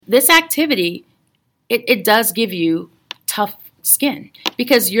this activity, it does give you tough skin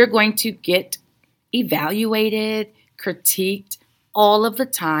because you're going to get evaluated, critiqued all of the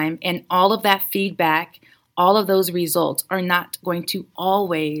time, and all of that feedback, all of those results are not going to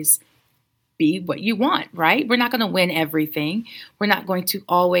always be what you want, right? We're not going to win everything. We're not going to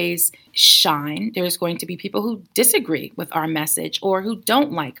always shine. There's going to be people who disagree with our message or who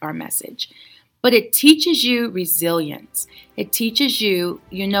don't like our message. But it teaches you resilience. It teaches you,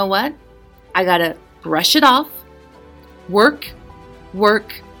 you know what? I got to brush it off, work,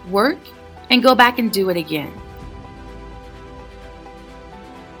 and go back and do it again.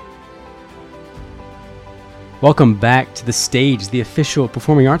 Welcome back to The Stage, the official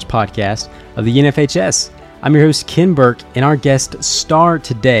performing arts podcast of the NFHS. I'm your host, Ken Burke, and our guest star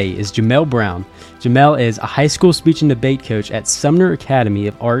today is Jamelle Brown. Jamelle is a high school speech and debate coach at Sumner Academy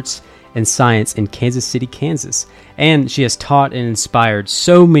of Arts and Science in Kansas City, Kansas. And she has taught and inspired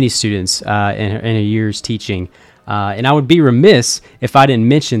so many students in her years teaching. And I would be remiss if I didn't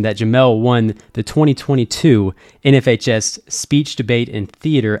mention that Jamelle won the 2022 NFHS Speech, Debate, and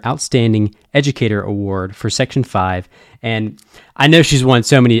Theater Outstanding Educator Award for Section 5. And I know she's won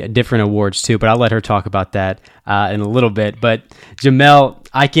so many different awards too, but I'll let her talk about that in a little bit. But Jamelle,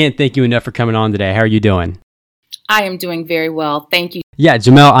 I can't thank you enough for coming on today. How are you doing? I am doing very well. Thank you. Yeah,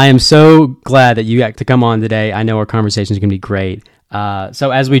 Jamelle, I am so glad that you got to come on today. I know our conversation is going to be great.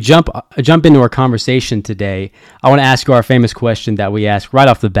 So as we jump into our conversation today, I want to ask you our famous question that we ask right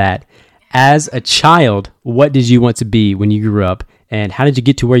off the bat. As a child, what did you want to be when you grew up, and how did you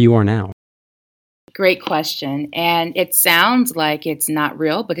get to where you are now? Great question. And it sounds like it's not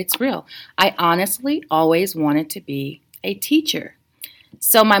real, but it's real. I honestly always wanted to be a teacher.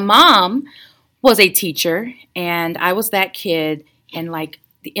 So my mom was a teacher, and I was that kid, and like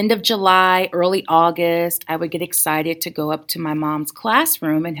the end of July, early August, I would get excited to go up to my mom's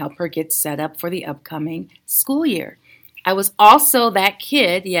classroom and help her get set up for the upcoming school year. I was also that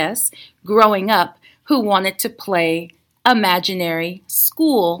kid, yes, growing up, who wanted to play imaginary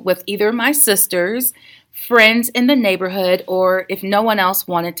school with either my sisters, friends in the neighborhood, or if no one else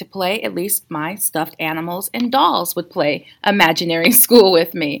wanted to play, at least my stuffed animals and dolls would play imaginary school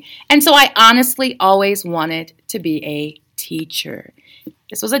with me. And so I honestly always wanted to be a teacher.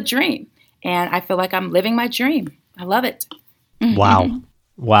 This was a dream, and I feel like I'm living my dream. I love it. Wow.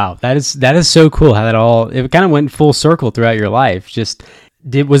 That is so cool how it kind of went full circle throughout your life.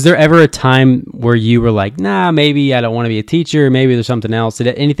 Was there ever a time where you were like, nah, maybe I don't want to be a teacher, maybe there's something else? Did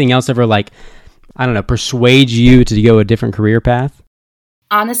anything else ever persuade you to go a different career path?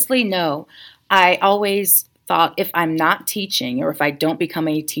 Honestly, no. I always thought, if I'm not teaching or if I don't become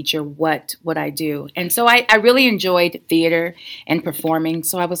a teacher, what would I do? And so I really enjoyed theater and performing.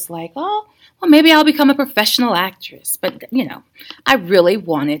 So I was like, oh, well, maybe I'll become a professional actress. But, I really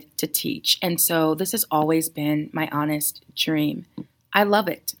wanted to teach. And so this has always been my honest dream. I love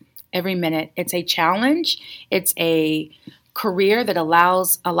it every minute. It's a challenge. It's a career that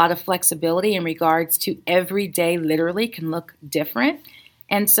allows a lot of flexibility in regards to every day literally can look different.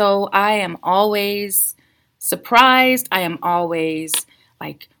 And so I am always surprised. I am always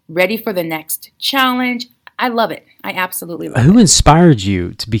ready for the next challenge. I love it. I absolutely love it. Who inspired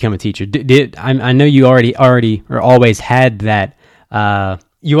you to become a teacher? I know you already or always had that.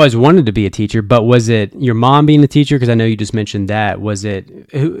 You always wanted to be a teacher, but was it your mom being a teacher? Because I know you just mentioned that. Was it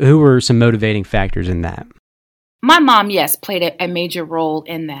who were some motivating factors in that? My mom, yes, played a major role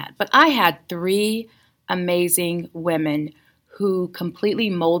in that. But I had 3 amazing women who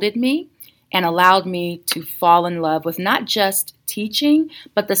completely molded me and allowed me to fall in love with not just teaching,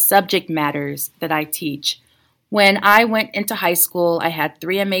 but the subject matters that I teach. When I went into high school, I had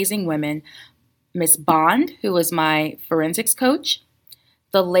 3 amazing women. Miss Bond, who was my forensics coach,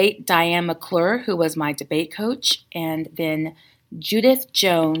 the late Diane McClure, who was my debate coach, and then Judith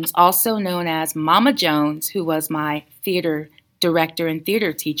Jones, also known as Mama Jones, who was my theater director and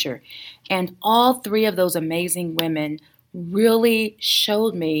theater teacher. And all 3 of those amazing women really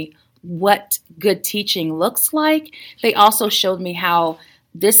showed me what good teaching looks like. They also showed me how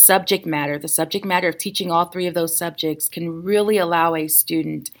this subject matter, the subject matter of teaching all 3 of those subjects, can really allow a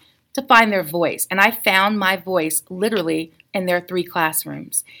student to find their voice. And I found my voice literally in their 3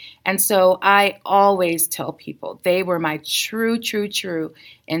 classrooms. And so I always tell people they were my true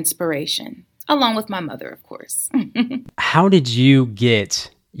inspiration, along with my mother, of course. How did you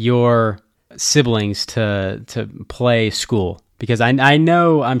get your siblings to play school? Because I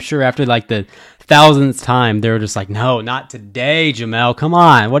know, I'm sure after the 1000th time, they were just like, no, not today, Jamelle. Come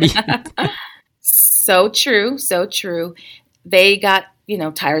on. What are you? So true. They got,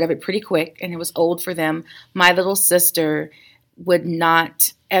 tired of it pretty quick, and it was old for them. My little sister would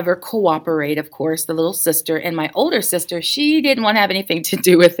not ever cooperate. Of course, the little sister, and my older sister, she didn't want to have anything to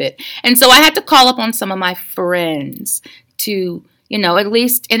do with it. And so I had to call upon some of my friends to, at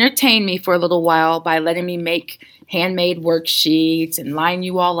least entertain me for a little while by letting me make handmade worksheets and line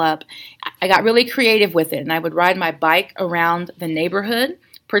you all up. I got really creative with it, and I would ride my bike around the neighborhood,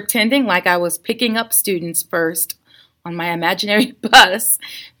 pretending like I was picking up students first on my imaginary bus,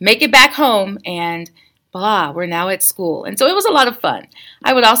 make it back home, and blah, we're now at school. And so it was a lot of fun.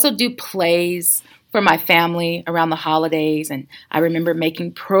 I would also do plays for my family around the holidays, and I remember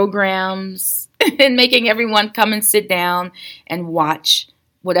making programs and making everyone come and sit down and watch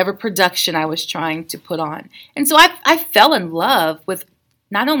whatever production I was trying to put on. And so I fell in love with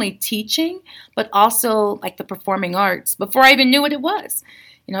not only teaching, but also like the performing arts before I even knew what it was.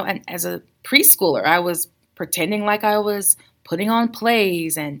 And as a preschooler, I was pretending like I was putting on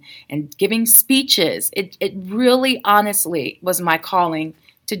plays and giving speeches. It really, honestly, was my calling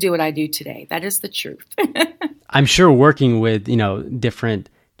to do what I do today. That is the truth. I'm sure working with, different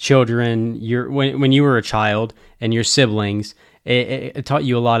children, when you were a child and your siblings, it taught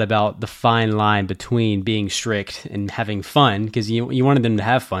you a lot about the fine line between being strict and having fun, because you wanted them to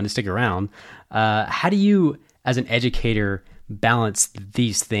have fun, to stick around. How do you, as an educator, balance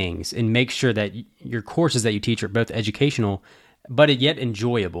these things and make sure that your courses that you teach are both educational but yet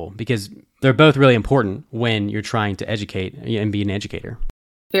enjoyable? Because they're both really important when you're trying to educate and be an educator.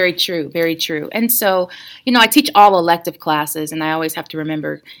 Very true, very true. And so, I teach all elective classes, and I always have to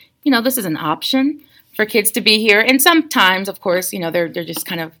remember, this is an option for kids to be here. And sometimes, of course, they're just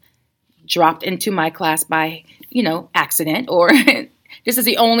kind of dropped into my class by, accident, or this is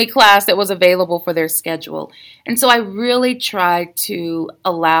the only class that was available for their schedule. And so I really try to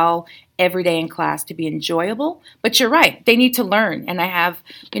allow every day in class to be enjoyable. But you're right, they need to learn. And I have,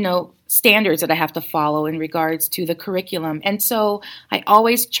 standards that I have to follow in regards to the curriculum. And so I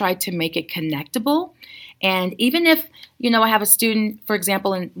always try to make it connectable. And even if, I have a student, for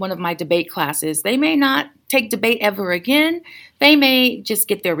example, in one of my debate classes, they may not take debate ever again. They may just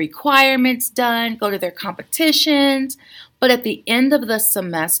get their requirements done, go to their competitions. But at the end of the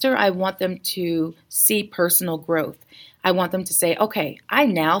semester, I want them to see personal growth. I want them to say, okay, I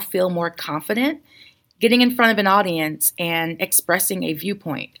now feel more confident getting in front of an audience and expressing a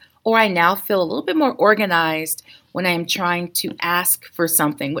viewpoint. Or I now feel a little bit more organized when I am trying to ask for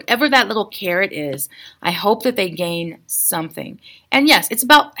something. Whatever that little carrot is, I hope that they gain something. And yes, it's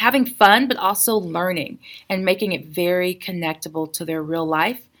about having fun, but also learning and making it very connectable to their real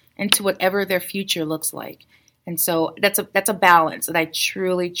life and to whatever their future looks like. And so that's a balance that I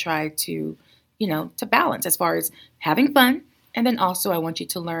truly try to balance as far as having fun. And then also I want you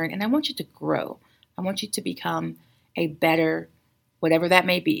to learn and I want you to grow. I want you to become a better, whatever that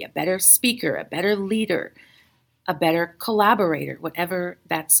may be, a better speaker, a better leader, a better collaborator, whatever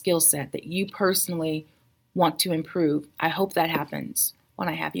that skill set that you personally want to improve. I hope that happens when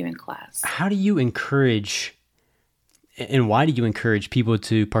I have you in class. How do you encourage, and why do you encourage people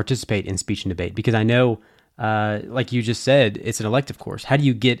to participate in speech and debate? Because I know, like you just said, it's an elective course. How do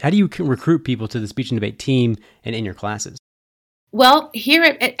you recruit people to the speech and debate team and in your classes? Well, here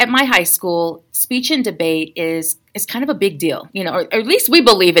at my high school, speech and debate is kind of a big deal, or at least we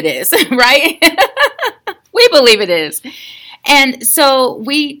believe it is, right? We believe it is. And so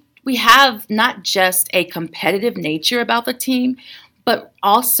we have not just a competitive nature about the team, but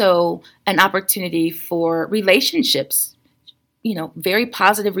also an opportunity for relationships, very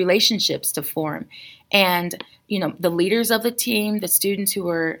positive relationships to form. And, the leaders of the team, the students who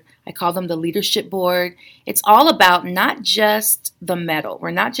are, I call them the leadership board, it's all about not just the medal.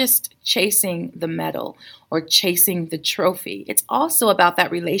 We're not just chasing the medal or chasing the trophy. It's also about that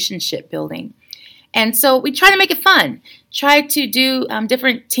relationship building. And so we try to make it fun, try to do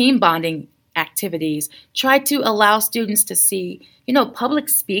different team bonding activities, try to allow students to see, public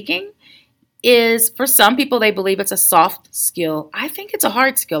speaking is, for some people, they believe it's a soft skill. I think it's a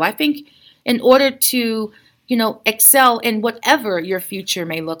hard skill. I think in order to, excel in whatever your future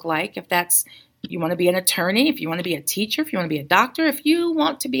may look like, if that's, you want to be an attorney, if you want to be a teacher, if you want to be a doctor, if you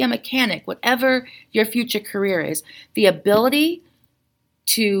want to be a mechanic, whatever your future career is, the ability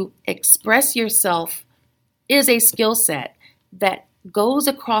to express yourself is a skill set that goes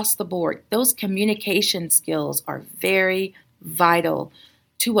across the board. Those communication skills are very vital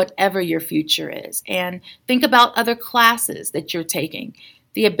to whatever your future is. And think about other classes that you're taking.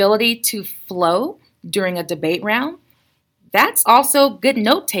 The ability to flow during a debate round, that's also good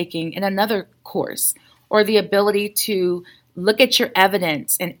note-taking in another course. Or the ability to look at your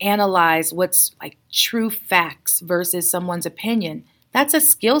evidence and analyze what's like true facts versus someone's opinion. That's a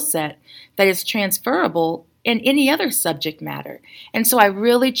skill set that is transferable in any other subject matter. And so I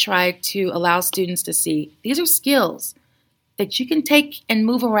really try to allow students to see these are skills that you can take and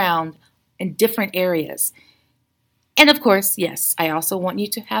move around in different areas. And of course, yes, I also want you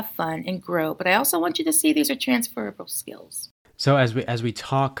to have fun and grow, but I also want you to see these are transferable skills. So as we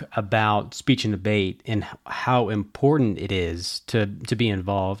talk about speech and debate and how important it is to be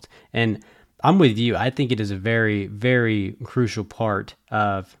involved, and I'm with you, I think it is a very, very crucial part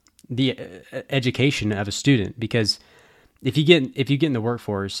of the education of a student, because if you get in the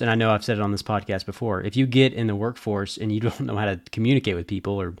workforce, and I know I've said it on this podcast before, if you get in the workforce and you don't know how to communicate with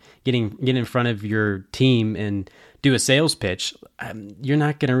people or get in front of your team and do a sales pitch, you're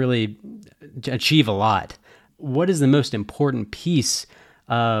not going to really achieve a lot. What is the most important piece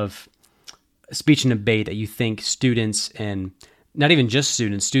of speech and debate that you think students, and not even just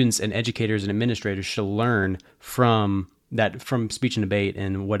students and educators and administrators, should learn from speech and debate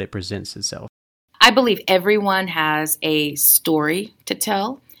and what it presents itself? I believe everyone has a story to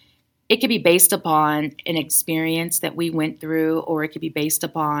tell. It could be based upon an experience that we went through, or it could be based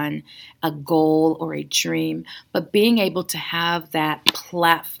upon a goal or a dream. But being able to have that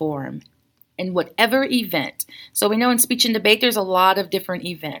platform in whatever event. So we know in speech and debate, there's a lot of different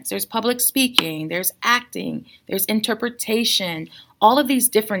events. There's public speaking, there's acting, there's interpretation, all of these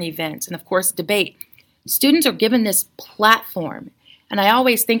different events, and of course, debate. Students are given this platform. And I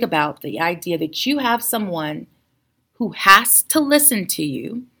always think about the idea that you have someone who has to listen to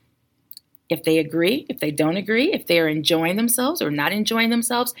you. If they agree, if they don't agree, if they are enjoying themselves or not enjoying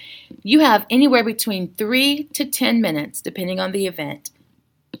themselves, you have anywhere between 3 to 10 minutes, depending on the event,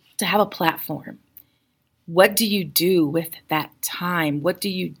 to have a platform. What do you do with that time? What do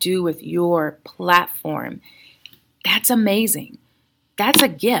you do with your platform? That's amazing. That's a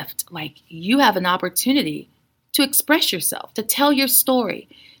gift. Like, you have an opportunity to express yourself, to tell your story,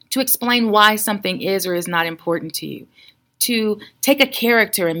 to explain why something is or is not important to you, to take a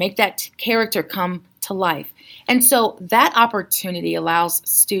character and make that character come to life. And so that opportunity allows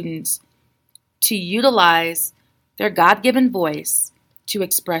students to utilize their God-given voice to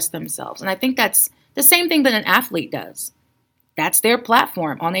express themselves. And I think that's the same thing that an athlete does. That's their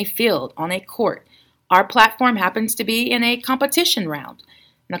platform on a field, on a court. Our platform happens to be in a competition round,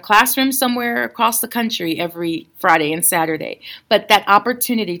 in a classroom somewhere across the country every Friday and Saturday. But that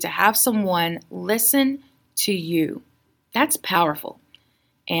opportunity to have someone listen to you, that's powerful.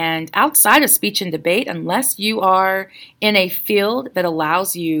 And outside of speech and debate, unless you are in a field that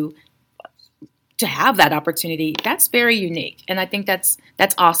allows you to have that opportunity, that's very unique. And I think that's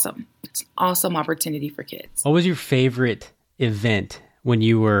awesome. It's an awesome opportunity for kids. What was your favorite event when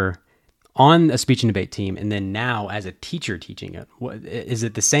you were on a speech and debate team, and then now as a teacher teaching it? Is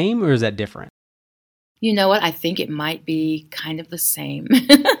it the same or is that different? You know what? I think it might be kind of the same.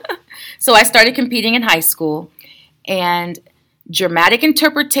 So I started competing in high school, and dramatic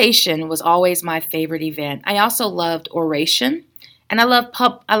interpretation was always my favorite event. I also loved oration, and I love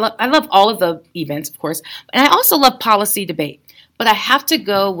all of the events, of course, and I also love policy debate. But I have to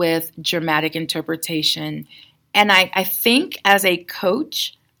go with dramatic interpretation. And I think as a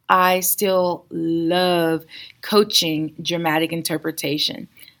coach, I still love coaching dramatic interpretation.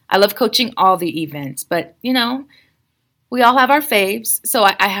 I love coaching all the events, but we all have our faves. So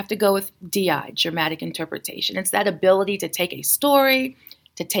I have to go with DI, dramatic interpretation. It's that ability to take a story,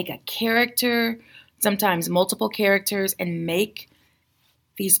 to take a character, sometimes multiple characters, and make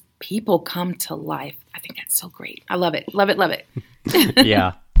these people come to life. I think that's so great. I love it. Love it. Love it.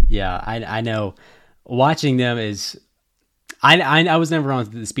 Yeah. I know watching them is, I was never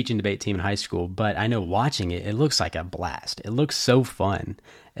on the speech and debate team in high school, but I know watching it looks like a blast. It looks so fun.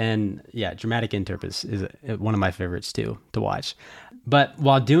 And yeah, dramatic interpret is one of my favorites too, to watch. But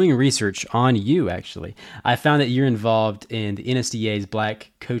while doing research on you, actually, I found that you're involved in the NSDA's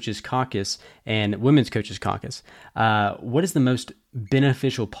Black Coaches Caucus and Women's Coaches Caucus. What is the most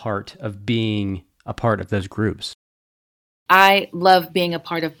beneficial part of being a part of those groups? I love being a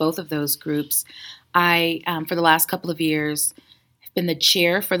part of both of those groups. I, for the last couple of years, have been the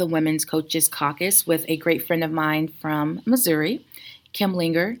chair for the Women's Coaches Caucus with a great friend of mine from Missouri, Kim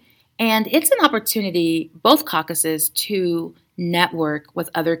Linger. And it's an opportunity, both caucuses, to network with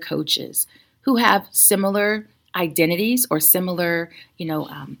other coaches who have similar identities or similar,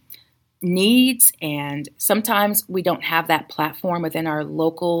 needs. And sometimes we don't have that platform within our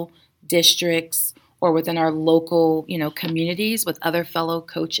local districts or within our local, communities with other fellow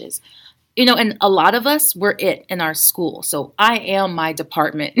coaches. And a lot of us, we're it in our school. So I am my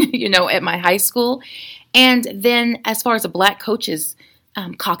department, at my high school. And then as far as the Black Coaches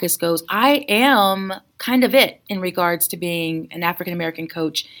Caucus goes, I am kind of it in regards to being an African-American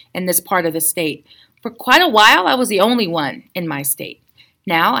coach in this part of the state. For quite a while, I was the only one in my state.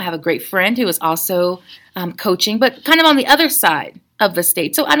 Now I have a great friend who is also coaching, but kind of on the other side of the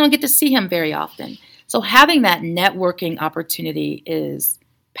state. So I don't get to see him very often. So having that networking opportunity is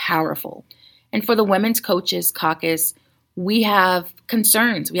powerful. And for the Women's Coaches Caucus, we have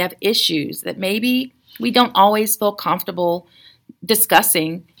concerns, we have issues that maybe we don't always feel comfortable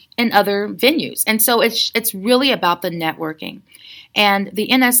discussing in other venues. And so it's really about the networking. And the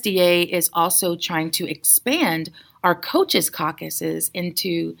NSDA is also trying to expand our coaches caucuses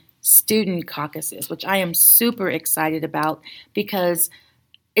into student caucuses, which I am super excited about because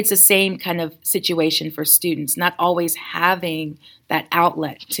it's the same kind of situation for students, not always having that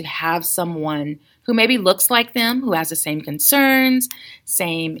outlet to have someone who maybe looks like them, who has the same concerns,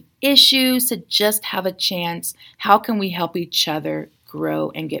 same issues, to just have a chance. How can we help each other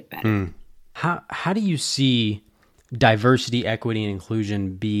grow and get better? How do you see diversity, equity, and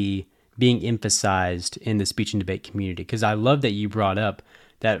inclusion being emphasized in the speech and debate community? Because I love that you brought up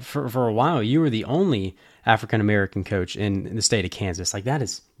that for a while you were the only African-American coach in the state of Kansas. Like, that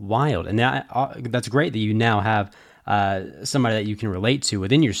is wild. And that's great that you now have somebody that you can relate to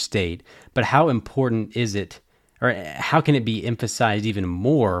within your state. But how important is it, or how can it be emphasized even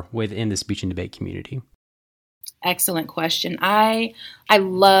more within the speech and debate community? Excellent question. I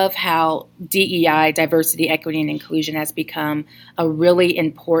love how DEI, diversity, equity, and inclusion, has become a really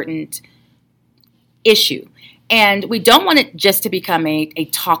important issue. And we don't want it just to become a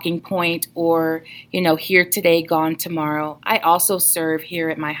talking point or, here today, gone tomorrow. I also serve here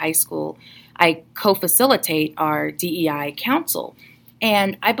at my high school. I co-facilitate our DEI council.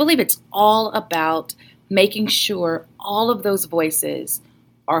 And I believe it's all about making sure all of those voices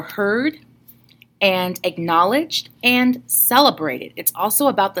are heard and acknowledged and celebrated. It's also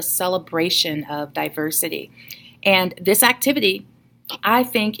about the celebration of diversity. And this activity, I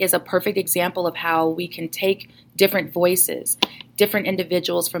think, is a perfect example of how we can take different voices, different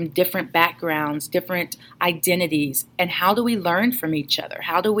individuals from different backgrounds, different identities, and how do we learn from each other?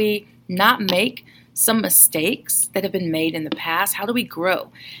 How do we not make some mistakes that have been made in the past? How do we grow?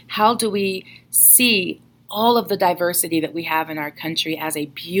 How do we see all of the diversity that we have in our country as a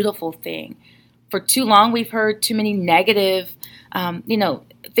beautiful thing? For too long, we've heard too many negative,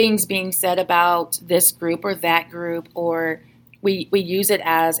 things being said about this group or that group, or we use it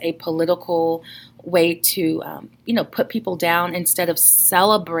as a political way to, put people down instead of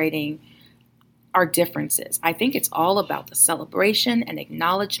celebrating our differences. I think it's all about the celebration and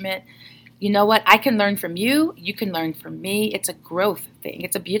acknowledgement. You know what? I can learn from you. You can learn from me. It's a growth thing.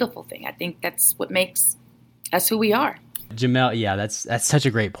 It's a beautiful thing. I think that's what makes us who we are. Jamelle, yeah, that's such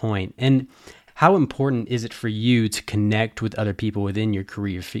a great point. And how important is it for you to connect with other people within your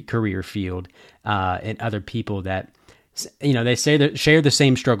career field and other people that, they say that share the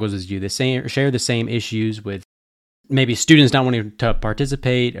same struggles as you, they share the same issues with maybe students not wanting to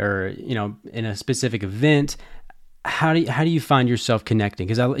participate or, in a specific event? How do you find yourself connecting?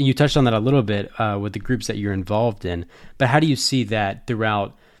 Because you touched on that a little bit with the groups that you're involved in, but how do you see that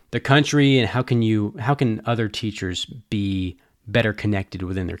throughout the country, and how can other teachers be better connected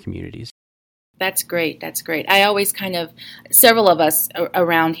within their communities? That's great. That's great. I always several of us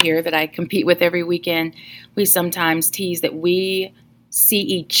around here that I compete with every weekend, we sometimes tease that we see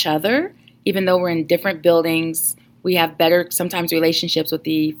each other, even though we're in different buildings. We have better sometimes relationships with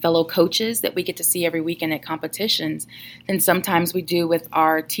the fellow coaches that we get to see every weekend at competitions than sometimes we do with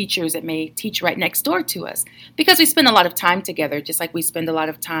our teachers that may teach right next door to us, because we spend a lot of time together, just like we spend a lot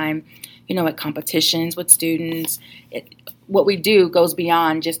of time, at competitions with students. What we do goes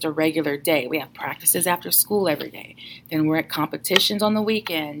beyond just a regular day. We have practices after school every day. Then we're at competitions on the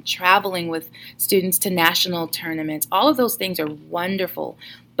weekend, traveling with students to national tournaments. All of those things are wonderful,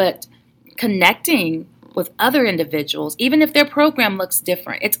 but connecting with other individuals, even if their program looks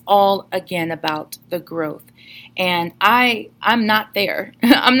different, it's all, again, about the growth. And I'm not there.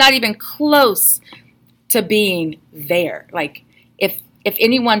 I'm not even close to being there. Like, if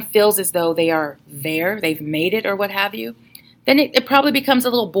anyone feels as though they are there, they've made it or what have you, then it probably becomes a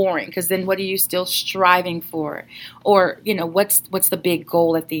little boring, because then what are you still striving for? Or, what's the big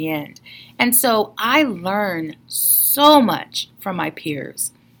goal at the end? And so I learn so much from my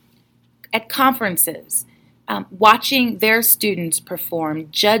peers at conferences, watching their students perform,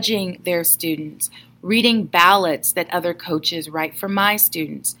 judging their students, reading ballots that other coaches write for my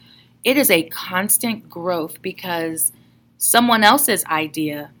students. It is a constant growth, because someone else's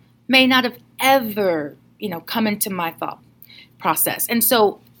idea may not have ever, come into my thought process. And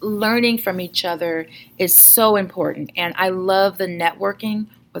so learning from each other is so important. And I love the networking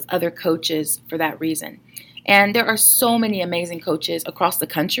with other coaches for that reason. And there are so many amazing coaches across the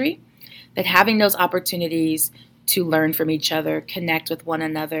country that having those opportunities to learn from each other, connect with one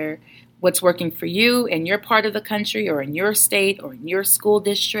another, what's working for you in your part of the country or in your state or in your school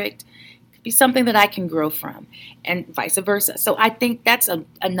district could be something that I can grow from, and vice versa. So I think that's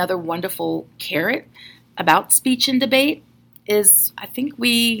another wonderful carrot about speech and debate is I think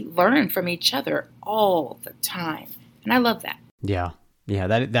we learn from each other all the time. And I love that. Yeah.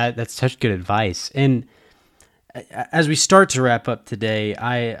 That's such good advice. And as we start to wrap up today,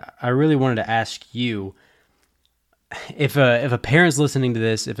 I really wanted to ask you, if a parent's listening to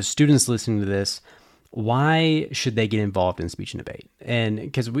this, if a student's listening to this, why should they get involved in speech and debate? And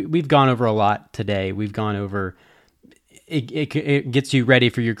because we've gone over a lot today, we've gone over it gets you ready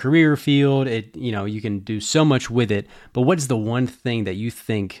for your career field. You can do so much with it. But what is the one thing that you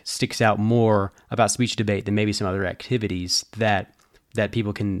think sticks out more about speech debate than maybe some other activities that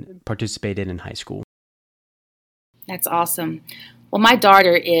people can participate in high school? That's awesome. Well, my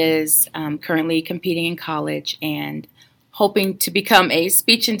daughter is currently competing in college and hoping to become a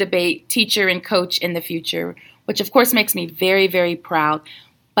speech and debate teacher and coach in the future, which of course makes me very, very proud.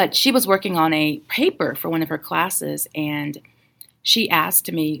 But she was working on a paper for one of her classes, and she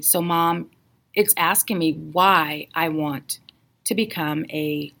asked me, so Mom, it's asking me why I want to become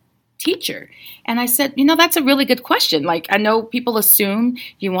a teacher. And I said, that's a really good question. Like, I know people assume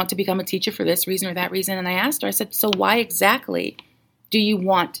you want to become a teacher for this reason or that reason. And I asked her, I said, so why exactly do you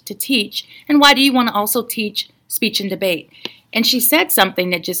want to teach? And why do you want to also teach speech and debate? And she said something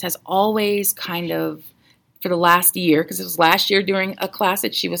that just has always kind of, for the last year, because it was last year during a class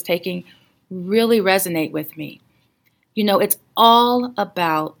that she was taking, really resonate with me. It's all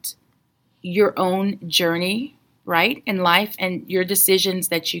about your own journey, right, in life and your decisions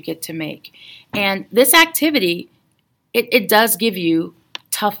that you get to make. And this activity, it does give you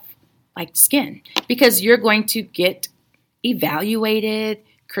tough, skin, because you're going to get evaluated,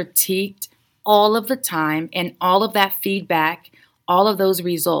 critiqued all of the time, and all of that feedback, all of those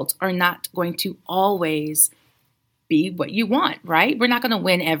results are not going to always be what you want, right? We're not going to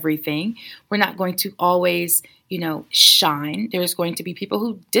win everything. We're not going to always, shine. There's going to be people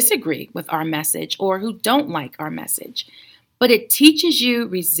who disagree with our message or who don't like our message. But it teaches you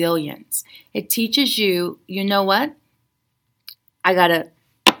resilience. It teaches you, you know what? I got to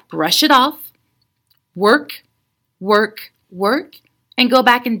brush it off, work, and go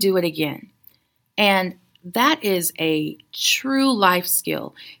back and do it again. And that is a true life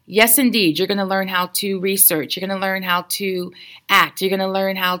skill. Yes, indeed. You're going to learn how to research. You're going to learn how to act. You're going to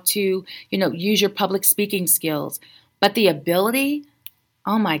learn how to, use your public speaking skills. But the ability,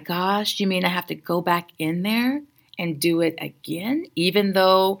 oh my gosh, you mean I have to go back in there and do it again, even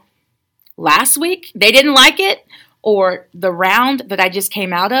though last week they didn't like it or the round that I just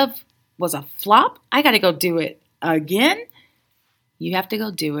came out of was a flop? I got to go do it again. You have to go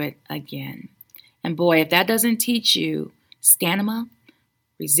do it again. And boy, if that doesn't teach you stamina,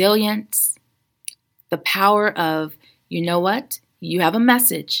 resilience, the power of, you know what? You have a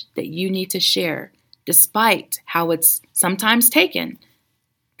message that you need to share, despite how it's sometimes taken.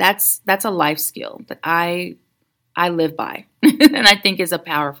 That's a life skill that I live by, and I think is a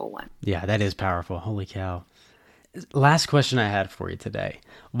powerful one. Yeah, that is powerful. Holy cow. Last question I had for you today.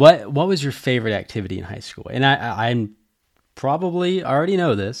 What was your favorite activity in high school? And I'm probably already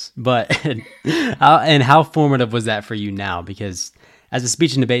know this, but how formative was that for you now? Because as a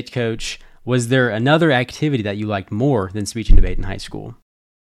speech and debate coach, was there another activity that you liked more than speech and debate in high school?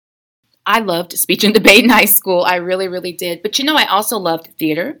 I loved speech and debate in high school. I really, really did. But I also loved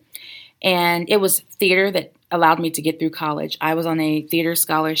theater, and it was theater that allowed me to get through college. I was on a theater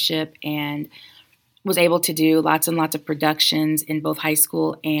scholarship and was able to do lots and lots of productions in both high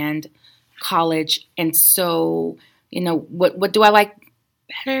school and college. And so what do I like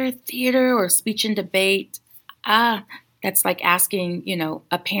better, theater or speech and debate? That's like asking,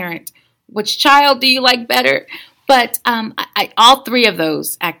 a parent, which child do you like better? But all three of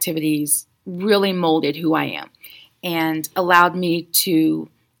those activities really molded who I am and allowed me to,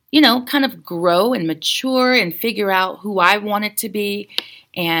 kind of grow and mature and figure out who I wanted to be.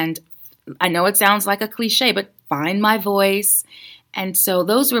 And I know it sounds like a cliche, but find my voice. And so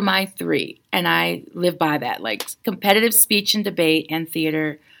those were my three, and I live by that. Like competitive speech and debate and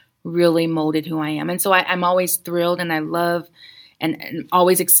theater really molded who I am. And so I'm always thrilled, and I love and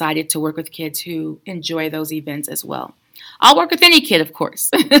always excited to work with kids who enjoy those events as well. I'll work with any kid, of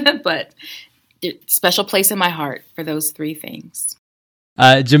course, but special place in my heart for those three things.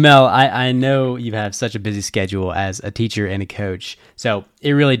 Jamelle, I know you have such a busy schedule as a teacher and a coach, so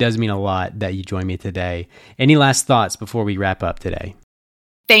it really does mean a lot that you join me today. Any last thoughts before we wrap up today?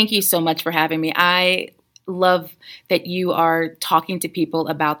 Thank you so much for having me. I love that you are talking to people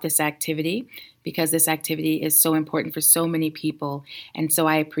about this activity, because this activity is so important for so many people. And so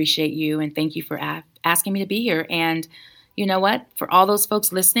I appreciate you and thank you for asking me to be here. And you know what? For all those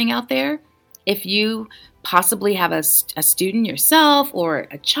folks listening out there, if you possibly have a student yourself or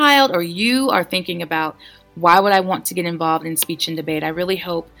a child, or you are thinking about why would I want to get involved in speech and debate, I really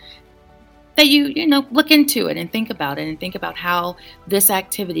hope that you look into it and think about it and think about how this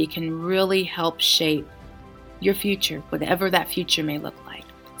activity can really help shape your future, whatever that future may look like.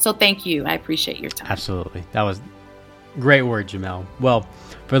 So thank you. I appreciate your time. Absolutely. That was great word, Jamelle. Well,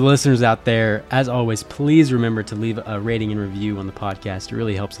 for the listeners out there, as always, please remember to leave a rating and review on the podcast. It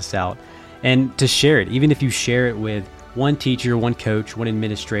really helps us out. And to share it, even if you share it with one teacher, one coach, one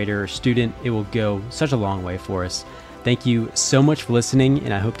administrator, or student, it will go such a long way for us. Thank you so much for listening,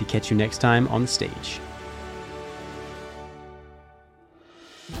 and I hope to catch you next time on the stage.